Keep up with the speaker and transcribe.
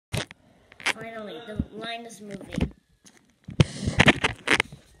finally, the line is moving.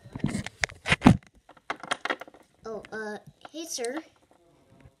 Oh, hey, sir.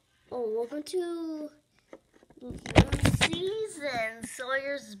 Oh, welcome to season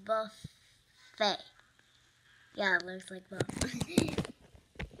Sawyer's Buffet. Yeah, it looks like buff.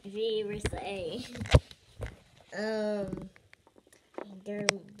 V, where's the A?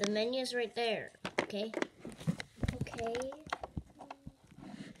 The menu's right there. Okay.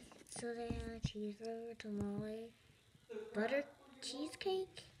 Soda, cheeseburger, tamale, butter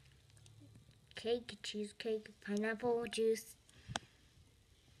cheesecake, cake, cheesecake, pineapple juice,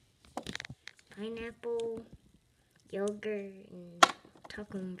 pineapple, yogurt, and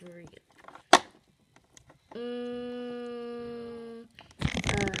taco burrito.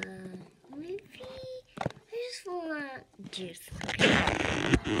 Maybe I just want juice.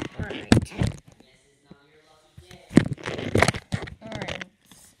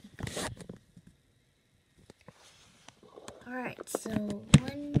 Alright, so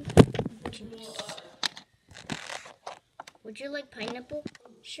one juice. Would you like pineapple?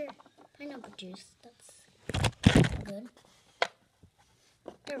 Sure, pineapple juice. That's good.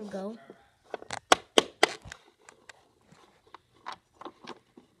 There we go.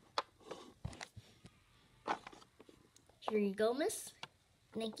 Here you go, miss.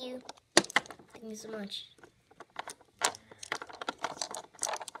 Thank you. Thank you so much.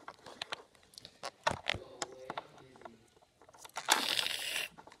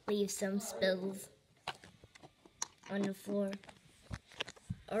 Leave some spills on the floor.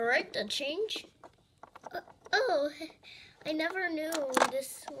 Alright, the change. Oh, I never knew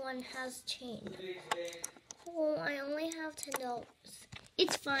this one has change. Well, I only have $10.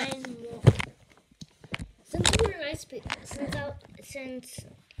 It's fine. Since we're nice people, since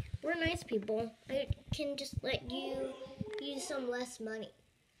we're nice people, I can just let you use some less money.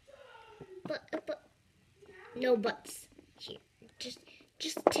 But no buts here.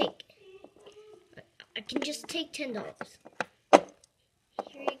 Just take. I can just take $10.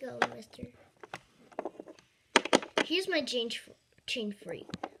 Here you go, mister. Here's my change for you.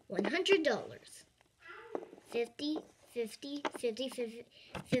 $100. 50, 50, 50, 50,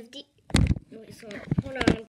 50. Wait, sorry. Hold on.